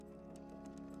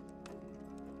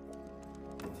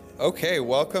Okay,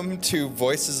 welcome to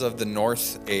Voices of the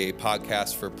North, a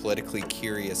podcast for politically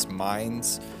curious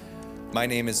minds. My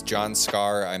name is John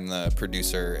Scar. I'm the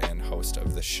producer and host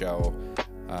of the show.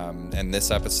 And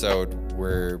this episode,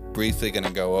 we're briefly going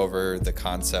to go over the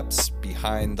concepts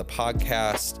behind the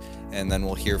podcast, and then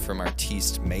we'll hear from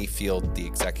Artiste Mayfield, the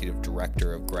executive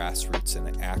director of Grassroots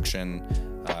in Action,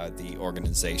 the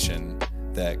organization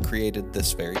that created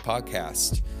this very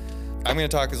podcast. I'm going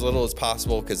to talk as little as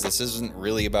possible because this isn't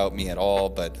really about me at all,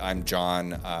 but I'm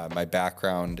John. My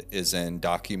background is in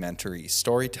documentary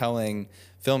storytelling,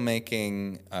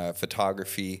 filmmaking,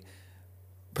 photography.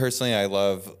 Personally, I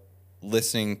love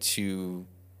listening to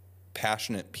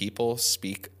passionate people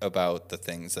speak about the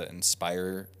things that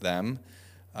inspire them.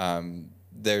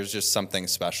 There's just something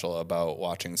special about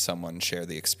watching someone share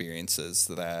the experiences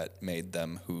that made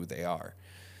them who they are.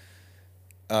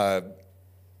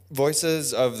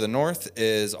 Voices of the North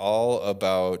is all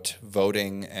about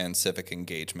voting and civic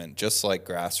engagement, just like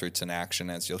Grassroots in Action,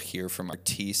 as you'll hear from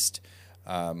Artiste.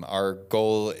 Our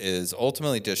goal is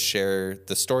ultimately to share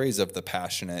the stories of the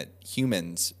passionate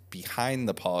humans behind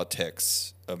the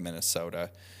politics of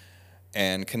Minnesota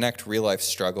and connect real-life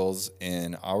struggles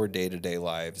in our day-to-day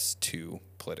lives to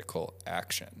political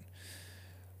action.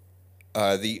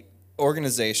 The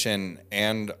organization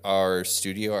and our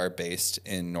studio are based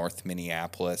in North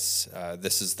Minneapolis.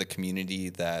 This is the community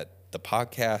that the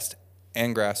podcast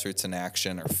and Grassroots in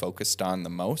Action are focused on the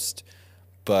most,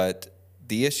 but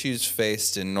the issues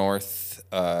faced in North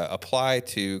apply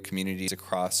to communities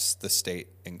across the state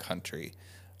and country.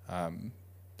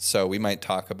 So we might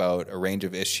talk about a range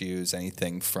of issues,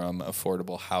 anything from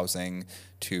affordable housing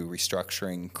to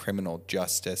restructuring criminal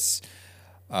justice.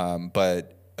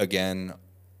 But again,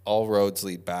 all roads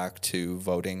lead back to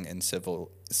voting and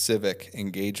civic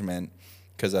engagement,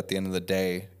 because at the end of the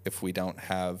day, if we don't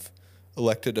have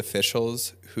elected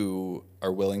officials who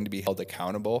are willing to be held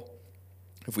accountable,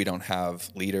 if we don't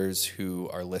have leaders who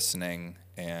are listening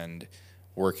and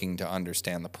working to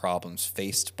understand the problems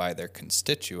faced by their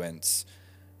constituents,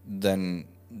 then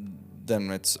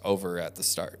it's over at the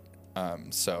start.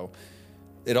 So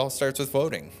it all starts with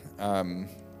voting.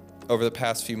 Over the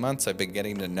past few months, I've been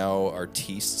getting to know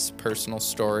Artiste's personal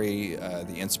story,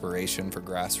 the inspiration for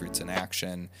Grassroots in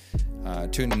Action,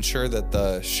 to ensure that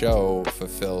the show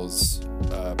fulfills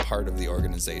part of the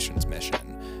organization's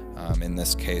mission. In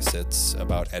this case, it's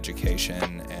about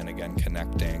education and, again,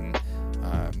 connecting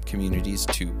communities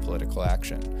to political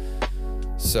action.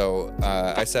 So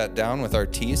I sat down with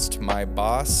Artiste, my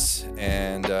boss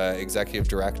and executive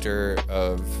director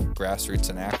of Grassroots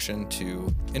in Action,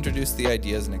 to introduce the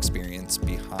ideas and experience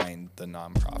behind the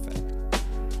nonprofit.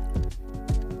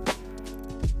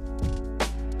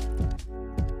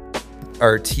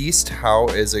 Artiste, how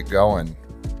is it going?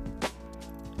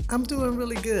 I'm doing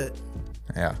really good.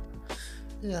 Yeah.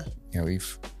 Yeah,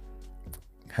 we've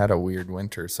had a weird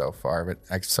winter so far, but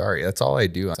I'm sorry, that's all I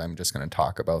do. I'm just going to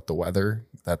talk about the weather.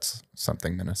 That's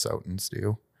something Minnesotans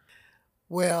do.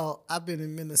 Well, I've been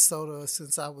in Minnesota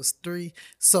since I was 3,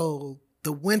 so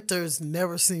the winters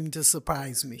never seem to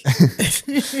surprise me.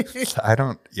 I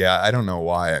don't know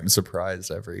why I'm surprised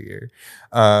every year.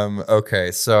 Okay,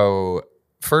 so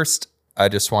first, I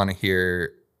just want to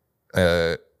hear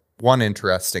one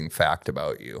interesting fact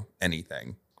about you.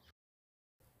 Anything.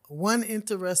 One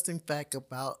interesting fact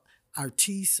about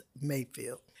Artiste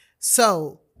Mayfield.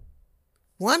 So,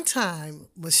 one time,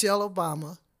 Michelle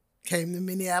Obama came to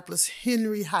Minneapolis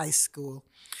Henry High School,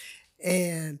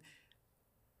 and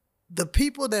the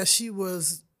people that she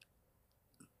was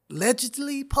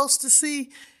allegedly supposed to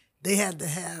see, they had to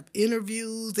have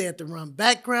interviews, they had to run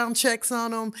background checks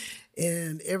on them,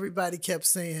 and everybody kept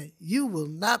saying, "You will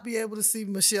not be able to see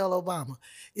Michelle Obama."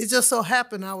 It just so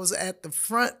happened I was at the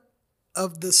front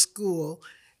of the school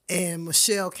and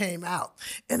Michelle came out,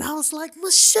 and I was like,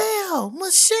 Michelle.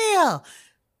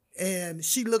 And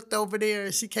she looked over there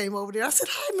and she came over there. I said,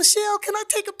 "Hi, Michelle, can I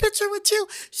take a picture with you?"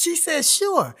 She said,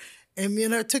 "Sure." And me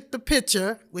and her took the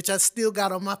picture, which I still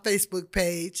got on my Facebook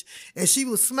page. And she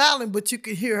was smiling, but you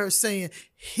could hear her saying,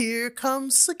 "Here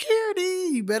comes security.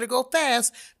 You better go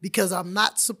fast because I'm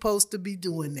not supposed to be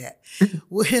doing that."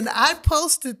 When I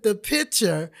posted the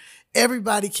picture,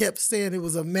 everybody kept saying it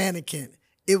was a mannequin.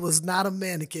 It was not a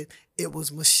mannequin. It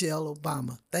was Michelle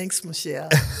Obama. Thanks, Michelle.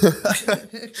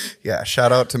 Yeah,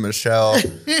 shout out to Michelle.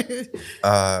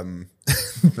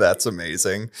 That's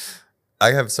amazing.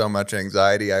 I have so much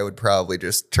anxiety, I would probably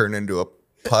just turn into a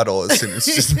puddle as soon as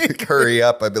just like, hurry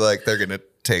up. I'd be like, they're going to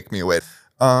take me away.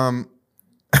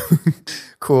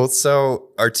 Cool. So,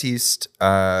 Artiste,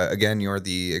 again, you're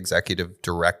the executive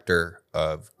director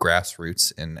of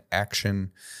Grassroots in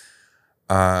Action.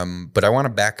 But I want to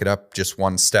back it up just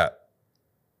one step.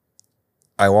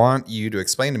 I want you to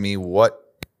explain to me what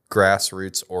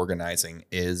grassroots organizing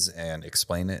is and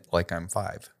explain it like I'm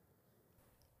 5.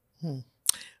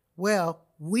 Well,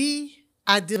 we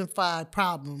identify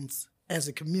problems as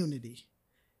a community.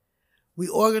 We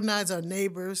organize our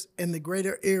neighbors in the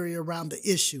greater area around the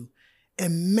issue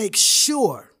and make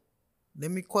sure,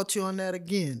 let me quote you on that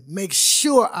again, make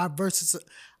sure our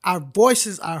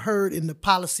voices are heard in the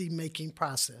policy-making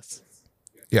process.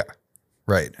 Yeah,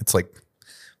 right. It's like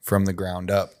from the ground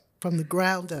up. From the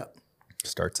ground up.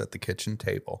 Starts at the kitchen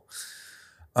table.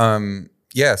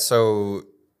 Yeah, so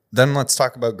then let's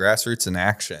talk about grassroots in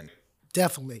action.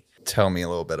 Definitely. Tell me a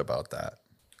little bit about that.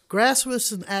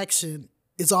 Grassroots in action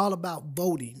is all about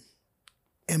voting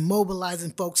and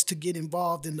mobilizing folks to get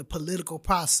involved in the political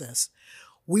process.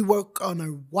 We work on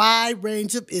a wide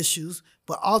range of issues,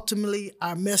 but ultimately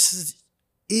our message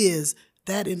is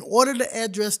that in order to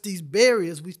address these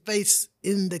barriers we face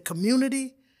in the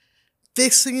community,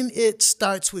 fixing it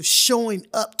starts with showing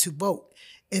up to vote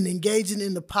and engaging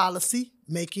in the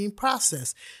policy-making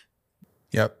process.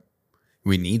 Yep.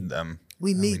 We need them.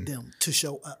 We need them to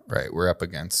show up. Right. We're up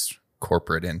against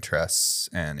corporate interests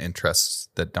and interests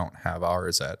that don't have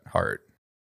ours at heart.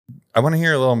 I want to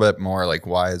hear a little bit more, like,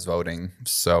 why is voting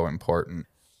so important?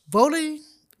 Voting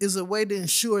is a way to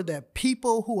ensure that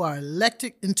people who are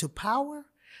elected into power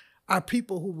are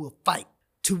people who will fight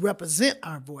to represent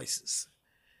our voices.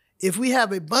 If we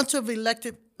have a bunch of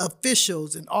elected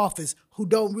officials in office who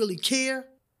don't really care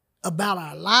about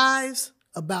our lives,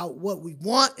 about what we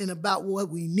want and about what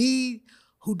we need,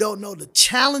 who don't know the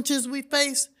challenges we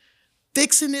face,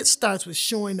 fixing it starts with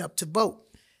showing up to vote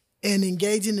and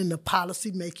engaging in the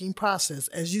policy-making process.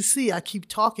 As you see, I keep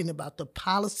talking about the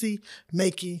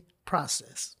policy-making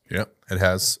process. Yep. It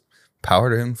has power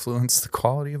to influence the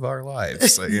quality of our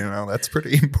lives. So, that's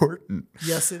pretty important.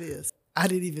 Yes, it is. I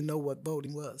didn't even know what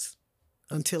voting was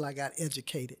until I got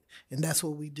educated. And that's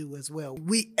what we do as well.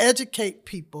 We educate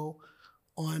people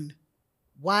on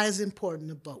why it's important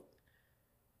to vote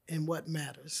and what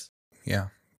matters. Yeah.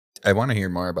 I want to hear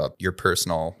more about your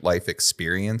personal life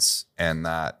experience and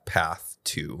that path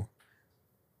to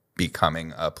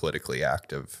becoming a politically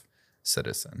active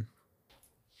citizen.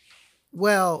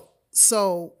 Well,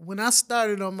 so when I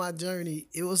started on my journey,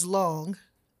 it was long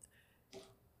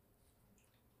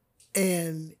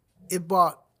and it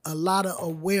brought a lot of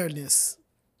awareness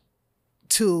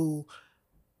to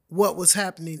what was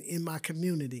happening in my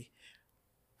community.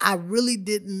 I really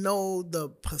didn't know the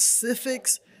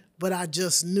specifics, but I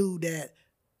just knew that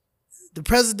the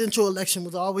presidential election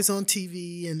was always on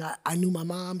TV, and I knew my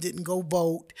mom didn't go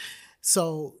vote.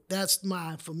 So that's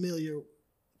my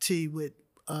familiarity with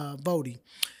voting.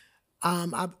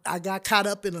 I got caught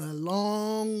up in a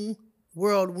long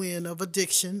whirlwind of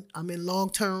addiction. I'm in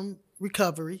long-term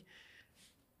recovery.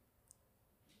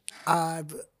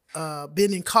 I've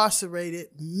been incarcerated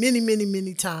many, many,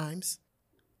 many times.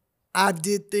 I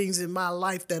did things in my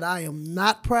life that I am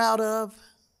not proud of.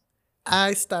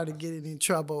 I started getting in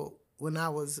trouble when I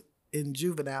was in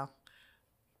juvenile.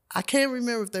 I can't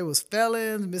remember if there was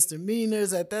felons,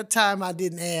 misdemeanors. At that time, I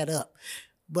didn't add up.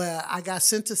 But I got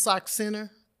sent to Sauk Center.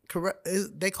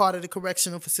 They called it a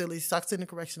correctional facility, Sauk Center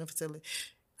Correctional Facility.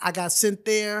 I got sent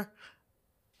there.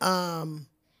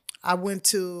 I went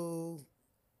to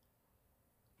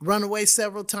Runaway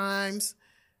several times.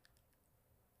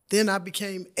 Then I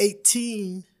became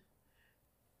 18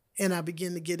 and I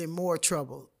began to get in more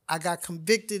trouble. I got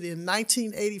convicted in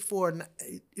 1984.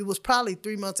 It was probably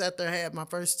 3 months after I had my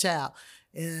first child.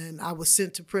 And I was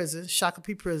sent to prison,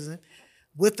 Shakopee Prison,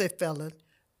 with a felon,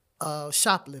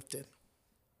 shoplifting.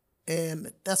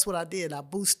 And that's what I did. I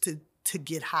boosted to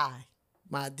get high,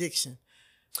 my addiction.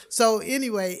 So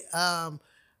anyway, I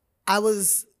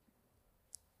was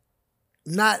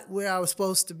not where I was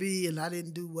supposed to be, and I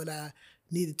didn't do what I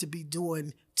needed to be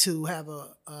doing to have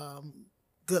a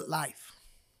good life.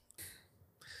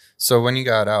 So when you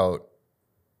got out,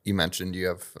 you mentioned you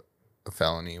have a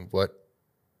felony.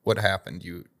 What happened?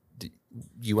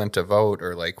 You went to vote,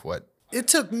 or like what? It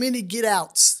took many get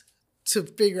outs to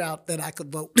figure out that I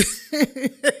could vote.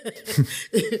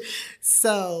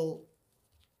 So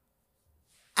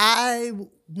I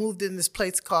moved in this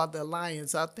place called the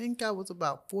Alliance. I think I was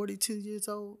about 42 years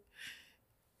old.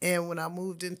 And when I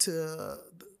moved into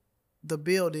the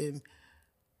building,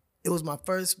 it was my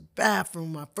first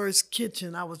bathroom, my first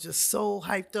kitchen. I was just so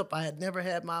hyped up. I had never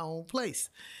had my own place.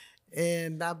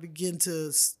 And I began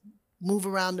to move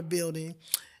around the building,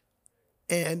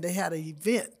 and they had an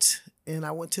event. And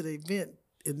I went to the event,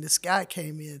 and this guy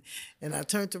came in, and I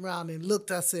turned around and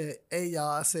looked. I said, "Hey, y'all,"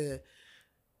 I said,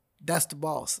 that's the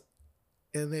boss.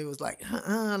 And they was like,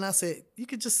 and I said, you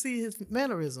could just see his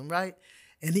mannerism, right?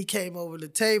 And he came over the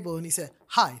table and he said,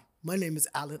 hi, my name is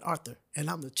Alan Arthur, and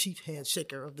I'm the chief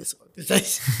handshaker of this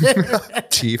organization.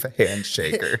 Chief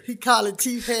handshaker. He called it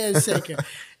chief handshaker.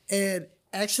 And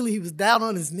actually, he was down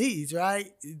on his knees,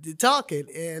 right, talking.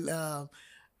 And I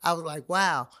was like,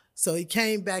 wow. So he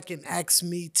came back and asked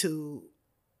me to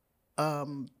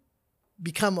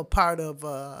become a part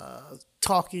of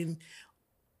talking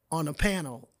on a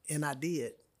panel, and I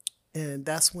did. And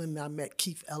that's when I met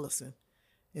Keith Ellison.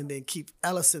 And then Keith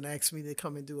Ellison asked me to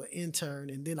come and do an intern,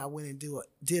 and then I went and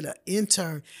did an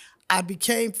intern. I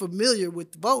became familiar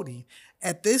with voting.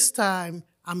 At this time,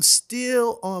 I'm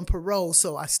still on parole,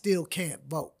 so I still can't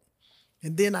vote.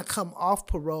 And then I come off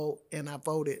parole, and I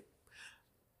voted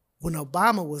when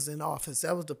Obama was in office.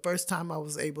 That was the first time I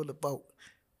was able to vote.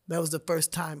 That was the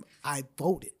first time I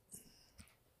voted.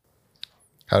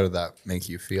 How did that make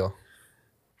you feel?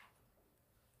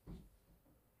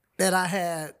 That I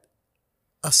had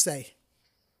a say.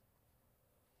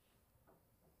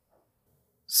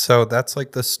 So that's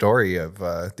like the story of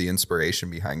the inspiration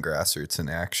behind Grassroots in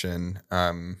Action.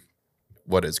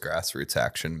 What is Grassroots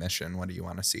Action mission? What do you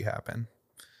want to see happen?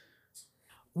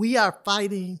 We are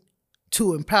fighting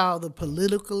to empower the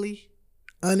politically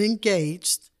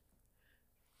unengaged.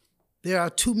 There are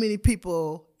too many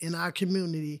people in our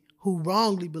community who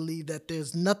wrongly believe that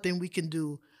there's nothing we can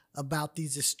do about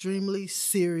these extremely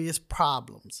serious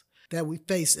problems that we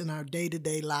face in our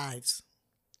day-to-day lives.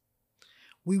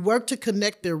 We work to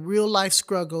connect their real-life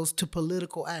struggles to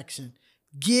political action.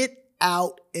 Get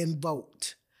out and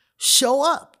vote. Show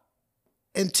up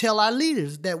and tell our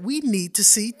leaders that we need to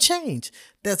see change.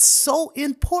 That's so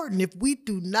important. If we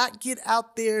do not get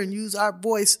out there and use our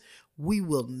voice, we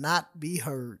will not be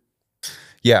heard.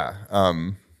 Yeah,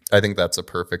 I think that's a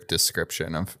perfect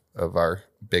description of our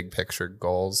big picture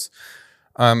goals.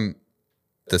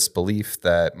 This belief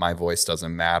that my voice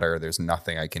doesn't matter, there's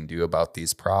nothing I can do about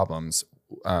these problems.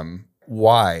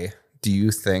 Why do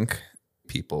you think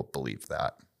people believe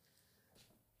that?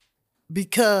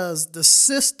 Because the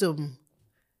system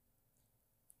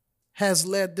has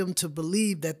led them to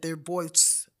believe that their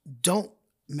voice don't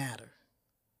matter.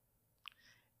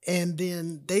 And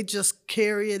then they just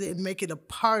carry it and make it a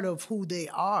part of who they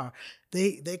are.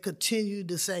 They continue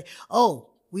to say, oh,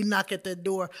 we knock at that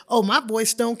door. Oh, my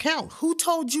voice don't count. Who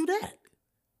told you that?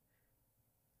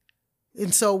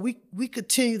 And so we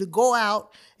continue to go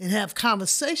out and have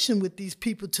conversation with these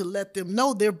people to let them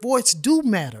know their voice do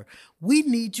matter. We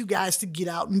need you guys to get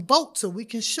out and vote so we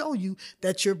can show you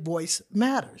that your voice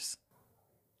matters.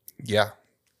 Yeah,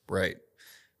 right.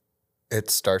 It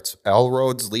starts, all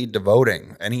roads lead to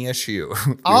voting, any issue.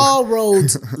 All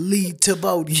roads lead to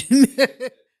voting.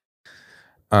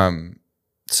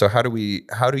 So how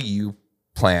do you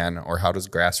plan, or how does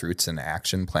Grassroots in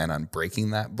Action plan on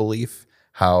breaking that belief?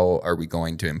 How are we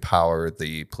going to empower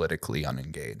the politically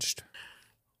unengaged?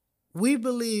 We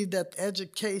believe that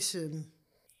education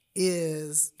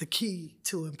is the key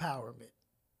to empowerment.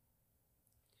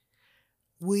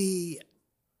 We're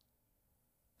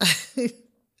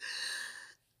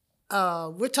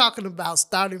talking about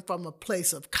starting from a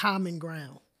place of common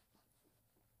ground.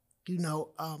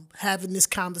 Having this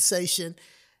conversation,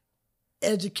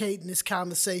 educating this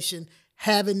conversation,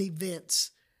 having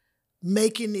events,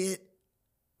 making it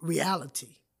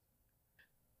reality.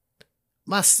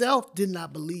 Myself did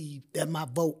not believe that my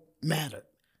vote mattered.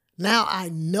 Now I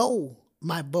know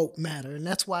my vote mattered, and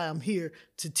that's why I'm here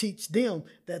to teach them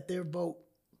that their vote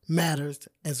matters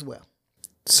as well.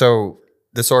 So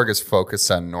this org is focused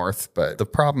on North, but the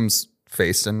problems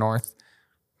faced in North,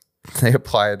 they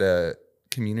apply to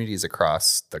communities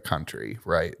across the country,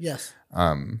 right? Yes.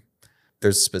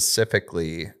 There's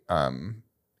specifically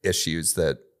issues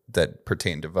that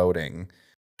pertain to voting.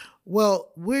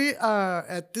 Well, we are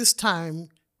at this time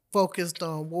focused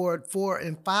on Ward 4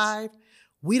 and 5.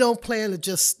 We don't plan to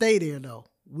just stay there, though.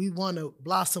 We want to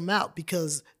blossom out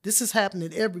because this is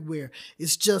happening everywhere.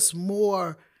 It's just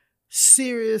more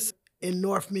serious in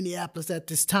North Minneapolis at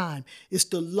this time. It's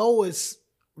the lowest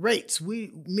rates.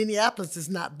 Minneapolis is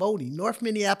not voting. North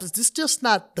Minneapolis, this is just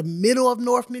not the middle of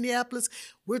North Minneapolis.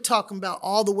 We're talking about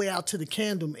all the way out to the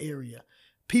Camden area.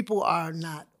 People are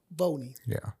not voting.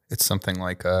 Yeah. It's something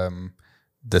like,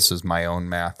 this is my own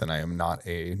math and I am not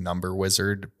a number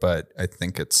wizard, but I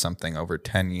think it's something over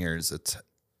 10 years. It's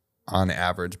on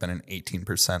average been an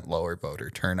 18% lower voter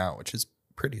turnout, which is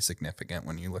pretty significant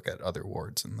when you look at other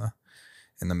wards in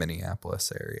the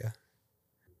Minneapolis area.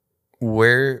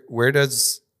 Where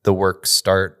does the work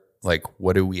start? Like,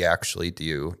 what do we actually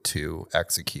do to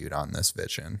execute on this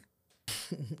vision?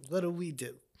 What do we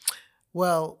do?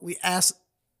 Well, we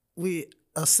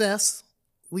assess,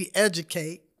 we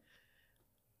educate,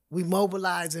 we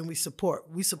mobilize, and we support.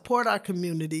 We support our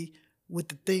community with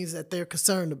the things that they're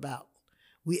concerned about.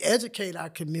 We educate our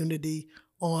community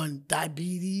on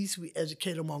diabetes. We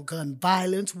educate them on gun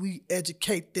violence. We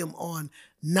educate them on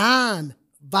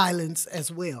non-violence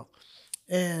as well.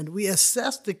 And we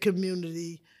assess the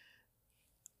community.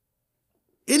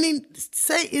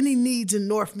 Any needs in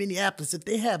North Minneapolis. If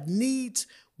they have needs,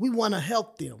 we want to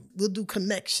help them. We'll do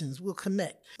connections. We'll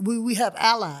connect. We have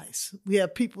allies. We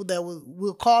have people that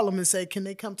we'll call them and say, can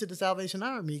they come to the Salvation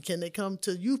Army? Can they come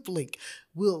to Youth Link?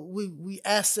 We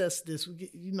assess this. We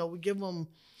give them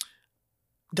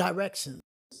direction.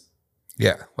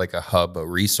 Yeah, like a hub, a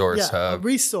resource hub. A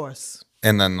resource.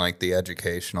 And then like the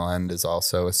educational end is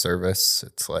also a service.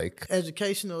 It's like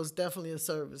educational is definitely a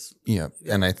service. Yeah.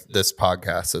 And this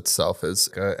podcast itself is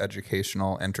an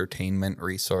educational entertainment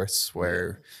resource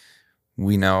where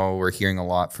we know we're hearing a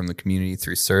lot from the community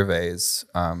through surveys.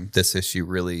 This issue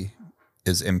really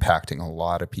is impacting a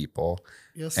lot of people.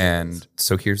 Yes, and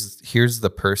so here's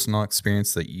the personal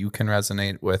experience that you can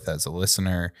resonate with as a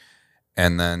listener.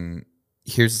 And then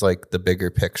here's like the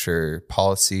bigger picture,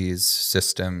 policies,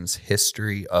 systems,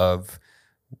 history of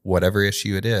whatever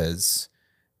issue it is.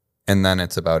 And then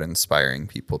it's about inspiring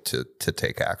people to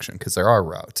take action, because there are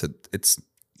routes. It's,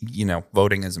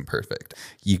 voting isn't perfect.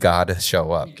 You got to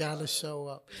show up.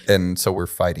 And so we're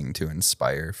fighting to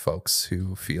inspire folks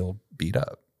who feel beat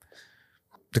up.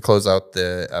 To close out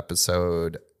the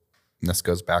episode, and this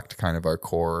goes back to kind of our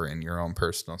core and your own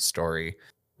personal story.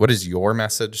 What is your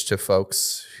message to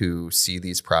folks who see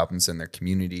these problems in their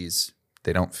communities?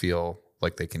 They don't feel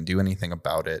like they can do anything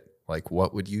about it. Like,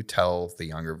 what would you tell the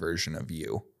younger version of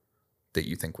you that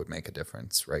you think would make a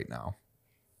difference right now?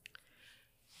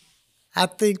 I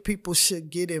think people should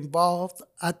get involved.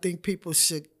 I think people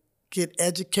should get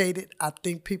educated. I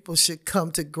think people should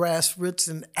come to Grassroots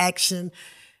in Action,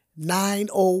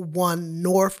 901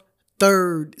 North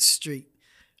 3rd Street,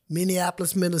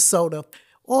 Minneapolis, Minnesota.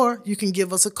 Or you can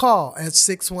give us a call at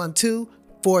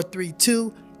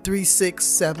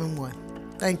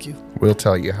 612-432-3671. Thank you. We'll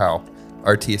tell you how.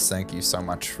 Artis, thank you so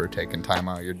much for taking time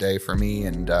out of your day for me.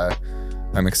 And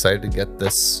I'm excited to get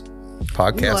this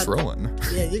podcast rolling.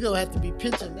 Yeah, you're going to have to be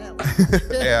pitching that one.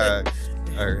 Yeah.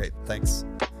 All right. Thanks.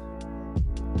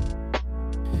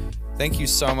 Thank you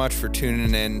so much for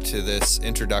tuning in to this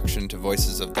introduction to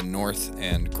Voices of the North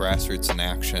and Grassroots in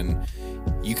Action.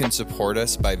 You can support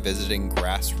us by visiting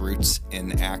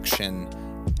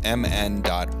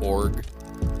grassrootsinactionmn.org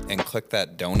and click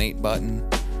that donate button.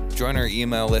 Join our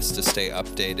email list to stay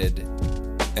updated,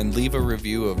 and leave a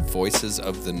review of Voices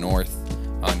of the North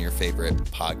on your favorite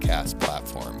podcast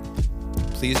platform.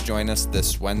 Please join us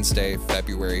this Wednesday,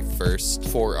 February 1st,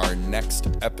 for our next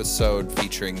episode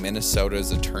featuring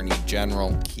Minnesota's Attorney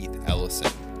General, Keith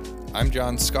Ellison. I'm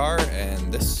John Scarr,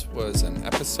 and this was an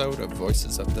episode of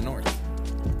Voices of the North.